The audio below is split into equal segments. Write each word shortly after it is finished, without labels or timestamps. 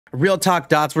Real talk,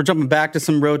 Dots. We're jumping back to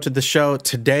some road to the show.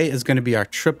 Today is going to be our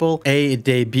AAA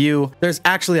debut. There's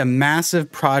actually a massive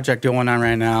project going on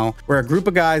right now where a group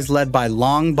of guys led by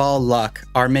Long Ball Luck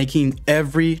are making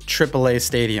every AAA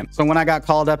stadium. So when I got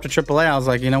called up to AAA, I was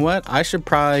like, you know what? I should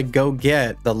probably go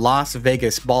get the Las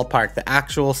Vegas ballpark, the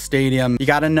actual stadium. You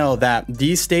got to know that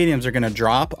these stadiums are going to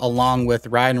drop along with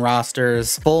riding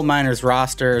rosters, full miners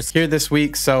rosters here this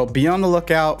week. So be on the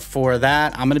lookout for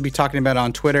that. I'm going to be talking about it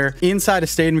on Twitter. Inside a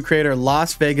stadium creator,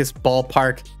 Las Vegas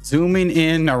ballpark, zooming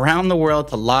in around the world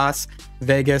to Las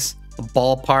Vegas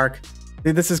ballpark.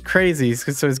 Dude, this is crazy.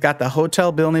 So he's got the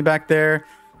hotel building back there.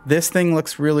 This thing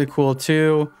looks really cool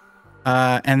too.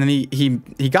 And then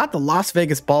he got the Las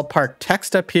Vegas ballpark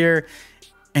text up here,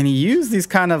 and he used these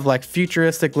kind of like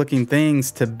futuristic looking things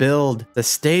to build the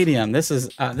stadium. This is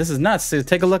nuts. So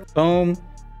take a look. Boom,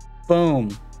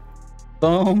 boom,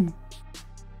 boom,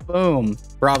 boom.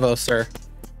 Bravo, sir.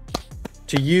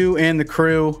 To you and the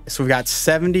crew. So we've got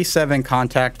 77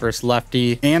 contact versus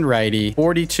lefty and righty,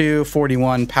 42,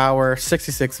 41 power,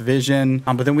 66 vision.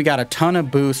 But then we got a ton of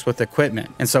boost with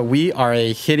equipment. And so we are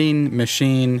a hitting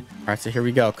machine. All right, so here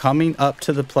we go. Coming up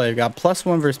to the play. We got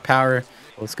 +1 versus power.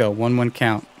 Let's go. 1-1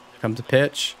 count. Comes a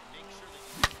pitch.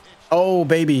 Oh,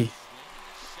 baby.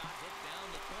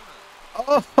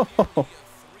 Oh,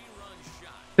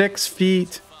 6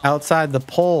 feet outside the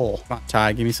pole. Come on,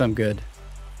 Ty. Give me something good.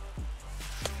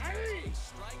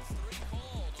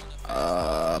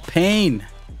 Pain.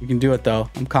 You can do it though.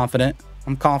 I'm confident.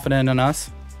 I'm confident in us.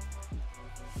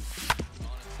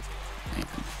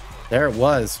 There it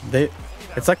was.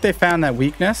 It's like they found that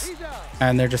weakness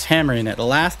and they're just hammering it. The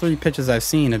last 3 pitches I've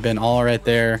seen have been all right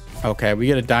there. Okay, we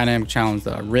get a dynamic challenge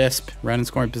though. RISP, run in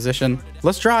scoring position.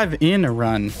 Let's drive in a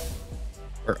run.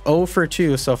 We're 0 for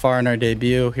 2 so far in our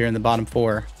debut here in the bottom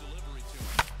 4.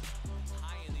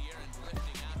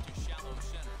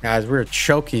 Guys, we're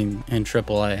choking in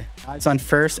AAA. It's on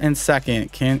first and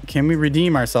second. Can we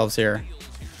redeem ourselves here?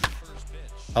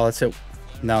 Oh, let's hit.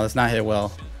 No, let's not hit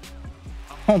well.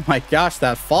 Oh my gosh,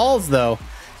 that falls though.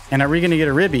 And are we gonna get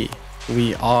a ribby?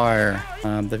 We are.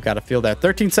 They've got a field at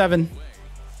 13-7.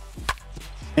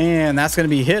 And that's gonna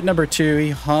be hit number 2. He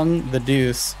hung the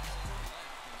deuce.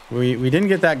 We didn't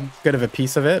get that good of a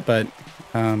piece of it, but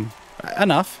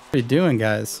enough. What are you doing,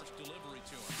 guys?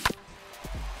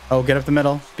 Oh, get up the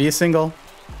middle. Be a single.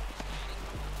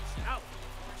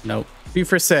 Nope. 2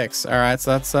 for 6. All right,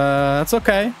 so that's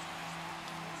okay.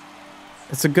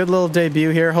 It's a good little debut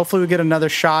here. Hopefully we get another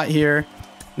shot here.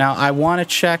 Now I want to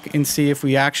check and see if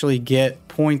we actually get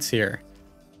points here,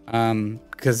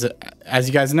 because as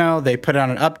you guys know, they put it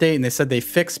on an update and they said they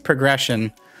fixed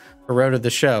progression for Road to the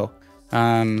Show.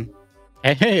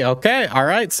 Hey, okay, all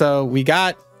right. So we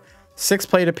got 6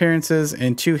 plate appearances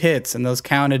and 2 hits, and those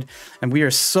counted. And we are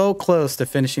so close to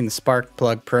finishing the spark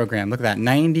plug program. Look at that,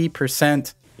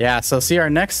 90%. Yeah, so see, our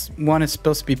next one is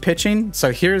supposed to be pitching.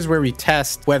 So here's where we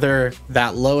test whether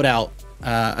that loadout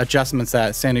adjustments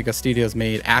that San Diego Studios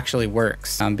made actually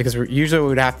works. Because usually what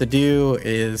we'd have to do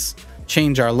is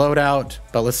change our loadout.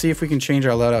 But let's see if we can change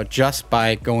our loadout just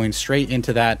by going straight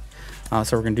into that.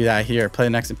 So we're going to do that here. Play the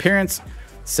next appearance. It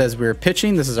says we're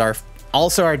pitching. This is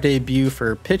also our debut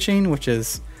for pitching, which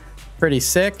is pretty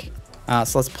sick.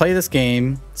 So let's play this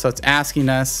game. So it's asking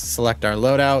us select our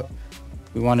loadout.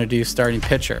 We want to do starting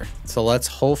pitcher. So let's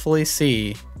hopefully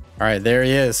see. All right, there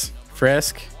he is,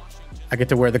 Frisk. I get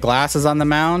to wear the glasses on the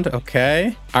mound.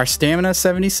 Okay. Our stamina is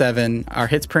 77. Our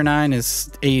hits per 9 is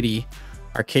 80.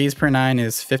 Our Ks per 9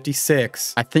 is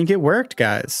 56. I think it worked,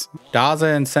 guys.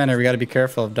 Daza in center. We got to be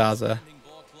careful of Daza.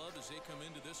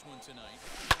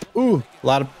 Ooh,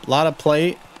 a lot of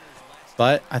plate,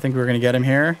 but I think we're gonna get him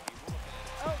here.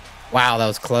 Wow, that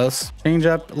was close. Change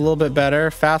up a little bit better.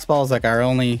 Fastball is like our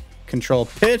only control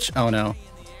pitch. Oh no.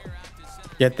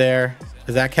 Get there.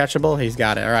 Is that catchable? He's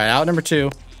got it. All right, out number 2.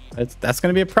 That's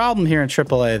gonna be a problem here in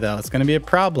AAA though. It's gonna be a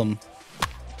problem.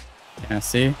 Yeah,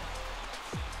 see?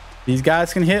 These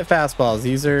guys can hit fastballs.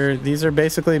 These are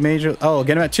basically major. Oh,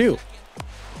 get him at 2.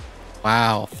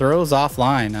 Wow, throws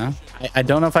offline, huh? I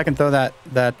don't know if I can throw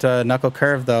that knuckle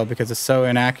curve though, because it's so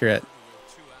inaccurate.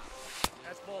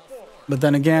 But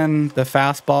then again, the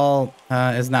fastball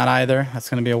is not either. That's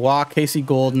going to be a walk. Casey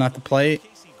Gold, not the plate.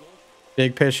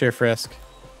 Big pitch here, Frisk.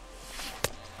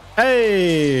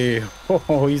 Hey!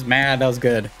 Oh, he's mad. That was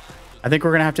good. I think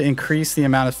we're going to have to increase the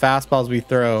amount of fastballs we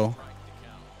throw.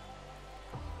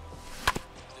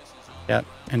 Yep,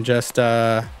 and just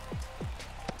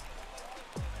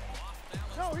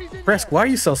Frisk, why are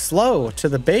you so slow to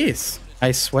the base?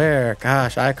 I swear,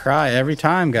 gosh, I cry every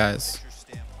time, guys.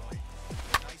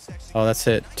 Oh, that's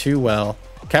hit too well.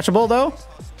 Catchable though?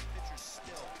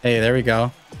 Hey, there we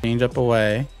go. Change up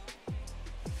away.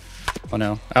 Oh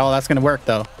no. Oh, that's gonna work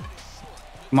though.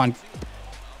 Come on.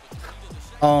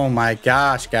 Oh my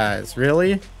gosh, guys.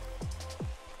 Really?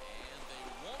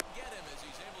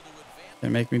 They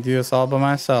make me do this all by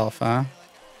myself, huh?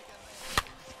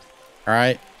 All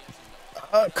right.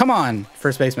 Come on,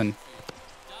 first baseman.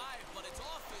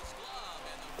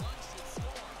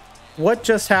 What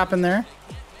just happened there?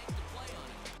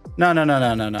 No, no, no,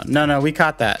 no, no, no. No, no, we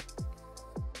caught that.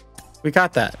 We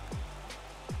caught that.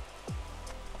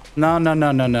 No, no,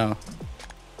 no, no, no.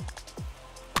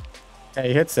 Okay,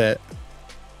 he hits it.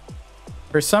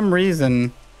 For some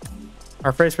reason,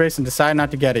 our first baseman decided not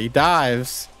to get it. He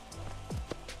dives.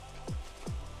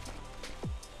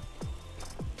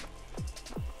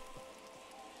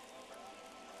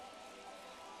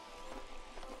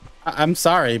 I'm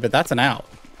sorry, but that's an out.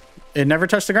 It never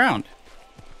touched the ground.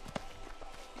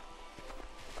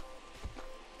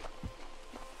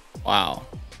 Wow.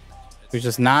 He's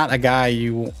just not a guy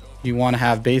you want to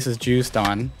have bases juiced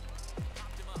on.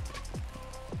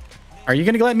 Are you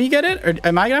going to let me get it? Or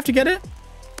am I going to have to get it?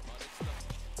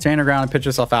 Stand your ground and pitch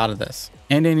yourself out of this.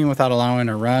 And inning without allowing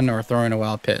a run or throwing a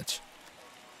wild pitch.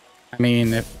 I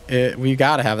mean, we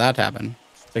got to have that happen.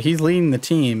 So he's leading the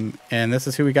team, and this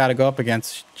is who we got to go up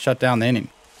against. Shut down the inning.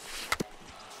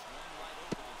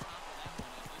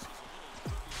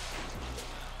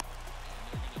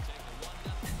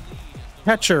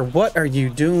 Catcher, what are you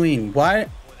doing? Why?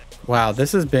 Wow,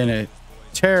 this has been a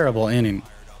terrible inning.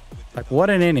 Like, what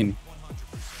an inning.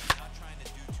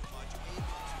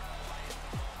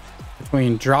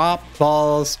 Between drop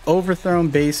balls, overthrown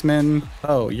baseman.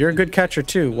 Oh, you're a good catcher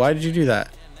too. Why did you do that?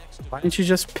 Why didn't you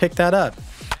just pick that up?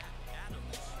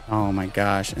 Oh my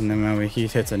gosh. And then when he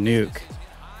hits a nuke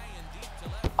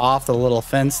off the little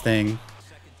fence thing,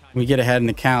 we get ahead in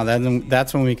the count.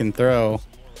 That's when we can throw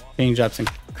change-ups and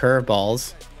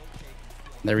curveballs.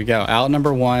 There we go. Out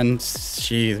number one.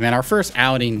 Jeez, man. Our first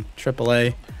outing.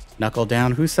 AAA. Knuckle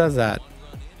down. Who says that?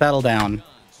 Settle down.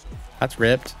 That's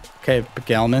ripped. Okay,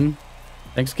 Gelman.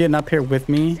 Thanks for getting up here with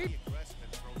me.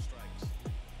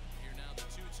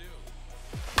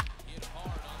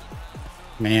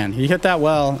 Man, he hit that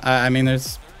well. I mean,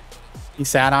 he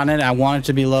sat on it. I wanted it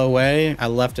to be low away. I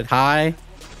left it high,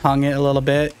 hung it a little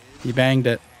bit. He banged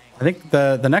it. I think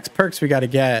the next perks we got to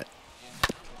get.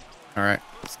 All right,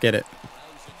 let's get it.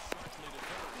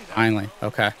 Finally,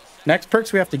 okay. Next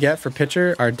perks we have to get for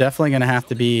pitcher are definitely going to have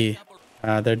to be.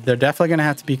 They're definitely going to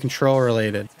have to be control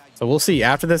related. So we'll see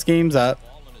after this game's up.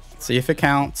 See if it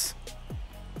counts.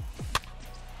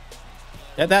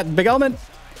 Get that big element.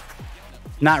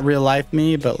 Not real life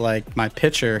me, but like my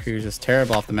pitcher who's just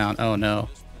terrible off the mound. Oh no.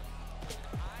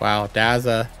 Wow,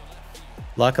 Daza.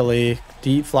 Luckily,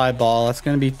 deep fly ball. That's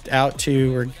going to be out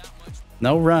too.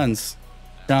 No runs.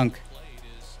 Dunk.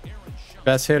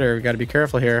 Best hitter. We got to be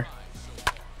careful here.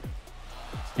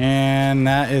 And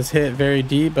that is hit very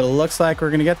deep, but it looks like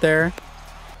we're going to get there.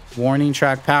 Warning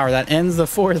track power. That ends the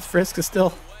fourth. Frisk is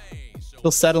still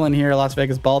settling here. Las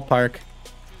Vegas ballpark.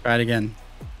 Try it again.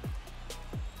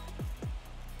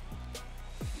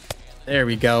 There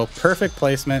we go. Perfect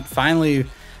placement. Finally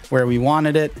where we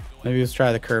wanted it. Maybe let's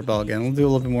try the curveball again. We'll do a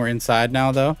little bit more inside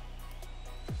now though.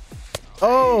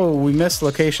 Oh, we missed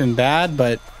location bad,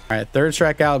 but all right. Third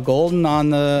strikeout. Golden on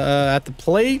the at the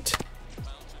plate.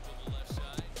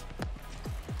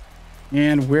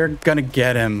 And we're going to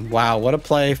get him. Wow, what a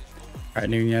play. All right,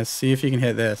 Nunez, see if you can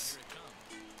hit this.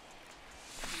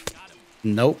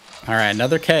 Nope. All right,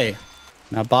 another K.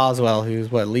 Now Boswell, who's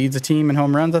what, leads the team in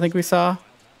home runs, I think we saw.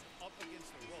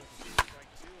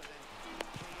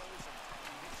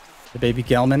 The baby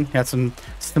Gelman had some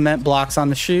cement blocks on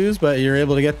the shoes, but you're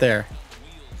able to get there.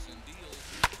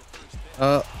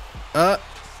 Okay,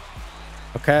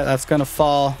 that's going to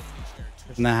fall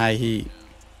in the high heat.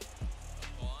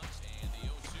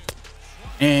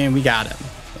 And we got him.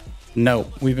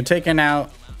 No, we've been taking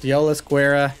out Diolis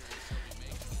Guerra.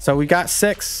 So we got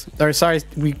 6. Or sorry,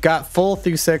 we got full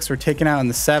through 6. We're taking out in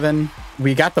the 7.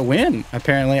 We got the win,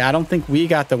 apparently. I don't think we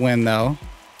got the win, though.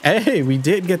 Hey, we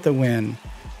did get the win.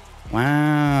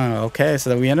 Wow. Okay,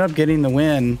 so we ended up getting the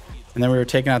win, and then we were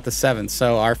taking out the 7.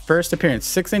 So our first appearance,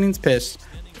 6 innings pitched,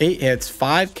 8 hits,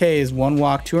 5 Ks, 1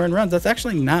 walk, 2 earned runs. That's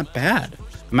actually not bad.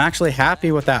 I'm actually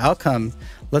happy with that outcome.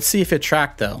 Let's see if it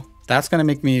tracked, though. That's going to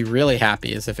make me really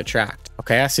happy is if it tracked.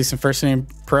 Okay, I see some first inning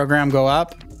program go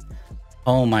up.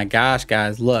 Oh my gosh,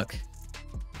 guys, look.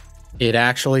 It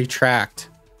actually tracked.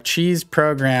 Cheese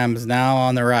program is now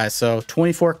on the rise. So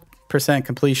 24%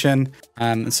 completion.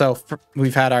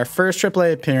 We've had our first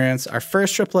AAA appearance, our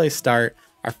first AAA start,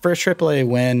 our first AAA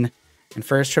win, and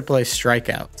first AAA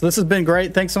strikeout. So this has been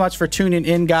great. Thanks so much for tuning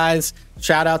in, guys.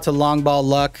 Shout out to Long Ball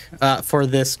Luck for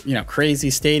this, crazy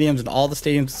stadiums and all the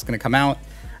stadiums that's going to come out.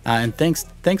 And thanks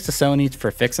to Sony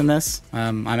for fixing this.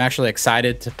 I'm actually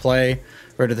excited to play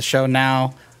Road to the Show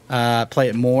now, play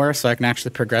it more so I can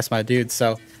actually progress my dude.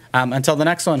 So until the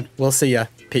next one, we'll see ya.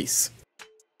 Peace.